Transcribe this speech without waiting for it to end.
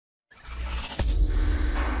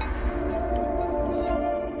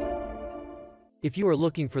If you are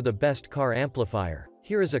looking for the best car amplifier,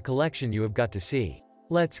 here is a collection you have got to see.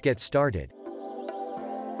 Let's get started.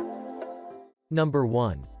 Number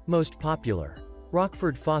 1. Most popular.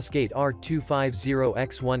 Rockford Fosgate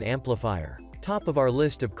R250X1 Amplifier. Top of our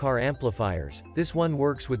list of car amplifiers, this one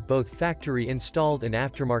works with both factory-installed and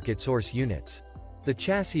aftermarket source units. The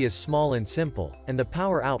chassis is small and simple, and the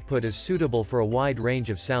power output is suitable for a wide range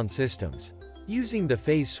of sound systems. Using the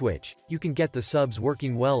phase switch, you can get the subs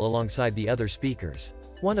working well alongside the other speakers.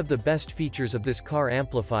 One of the best features of this car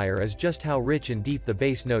amplifier is just how rich and deep the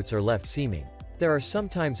bass notes are left seeming. There are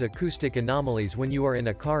sometimes acoustic anomalies when you are in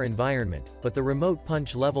a car environment, but the remote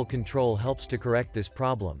punch level control helps to correct this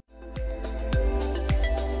problem.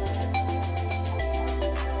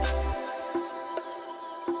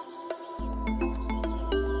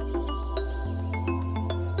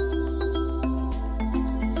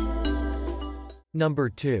 Number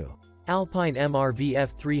 2. Alpine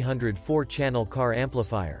MRVF 300 4-channel car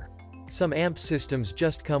amplifier. Some amp systems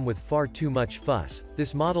just come with far too much fuss.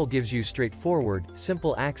 This model gives you straightforward,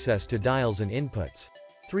 simple access to dials and inputs.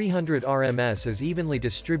 300 RMS is evenly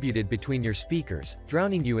distributed between your speakers,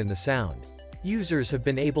 drowning you in the sound. Users have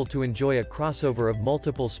been able to enjoy a crossover of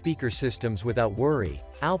multiple speaker systems without worry.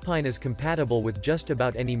 Alpine is compatible with just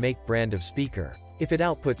about any make brand of speaker. If it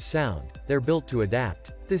outputs sound, they're built to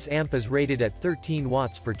adapt. This amp is rated at 13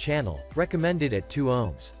 watts per channel, recommended at 2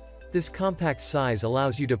 ohms. This compact size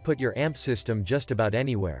allows you to put your amp system just about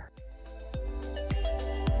anywhere.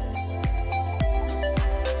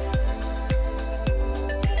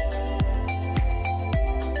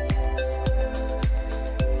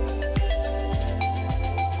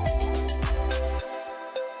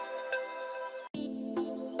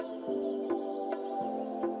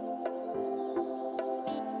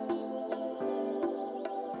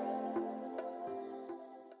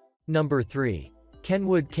 Number 3.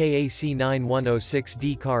 Kenwood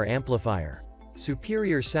KAC9106D car amplifier.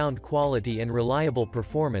 Superior sound quality and reliable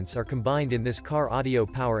performance are combined in this car audio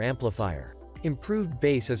power amplifier. Improved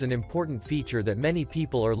bass is an important feature that many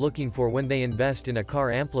people are looking for when they invest in a car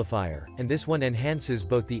amplifier, and this one enhances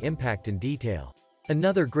both the impact and detail.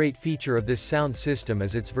 Another great feature of this sound system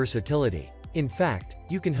is its versatility. In fact,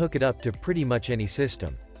 you can hook it up to pretty much any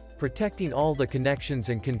system. Protecting all the connections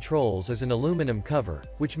and controls is an aluminum cover,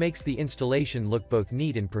 which makes the installation look both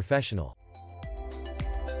neat and professional.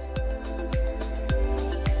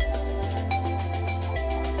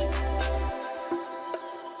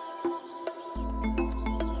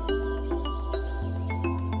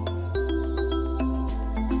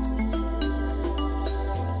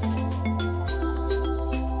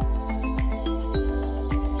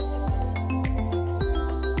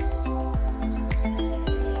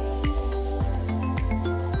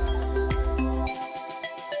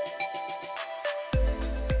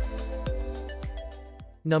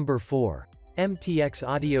 Number 4. MTX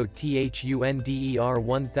Audio THUNDER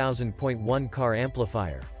 1000.1 car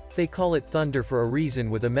amplifier. They call it Thunder for a reason.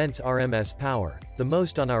 With immense RMS power, the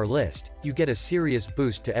most on our list, you get a serious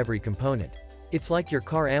boost to every component. It's like your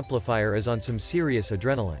car amplifier is on some serious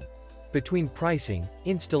adrenaline. Between pricing,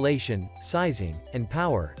 installation, sizing, and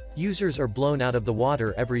power, users are blown out of the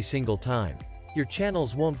water every single time. Your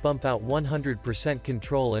channels won't bump out. 100%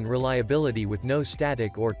 control and reliability with no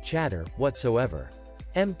static or chatter whatsoever.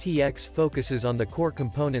 MTX focuses on the core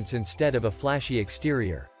components instead of a flashy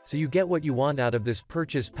exterior, so you get what you want out of this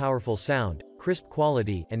purchase: powerful sound, crisp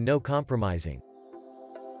quality, and no compromising.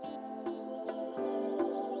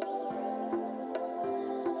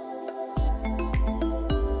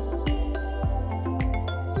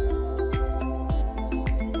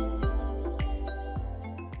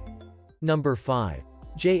 Number 5.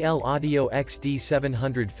 JL Audio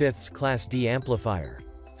XD700 5th Class D amplifier.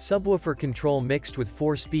 Subwoofer control mixed with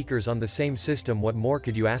 4 speakers on the same system. What more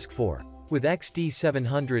could you ask for? With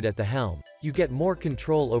XD700 at the helm, you get more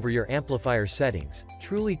control over your amplifier settings,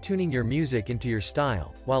 truly tuning your music into your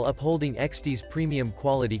style, while upholding XD's premium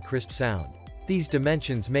quality crisp sound. These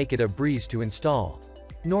dimensions make it a breeze to install.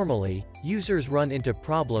 Normally, users run into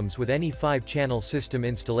problems with any 5-channel system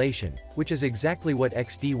installation, which is exactly what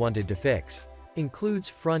XD wanted to fix. Includes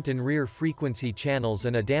front and rear frequency channels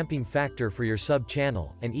and a damping factor for your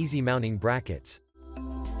sub-channel, and easy mounting brackets.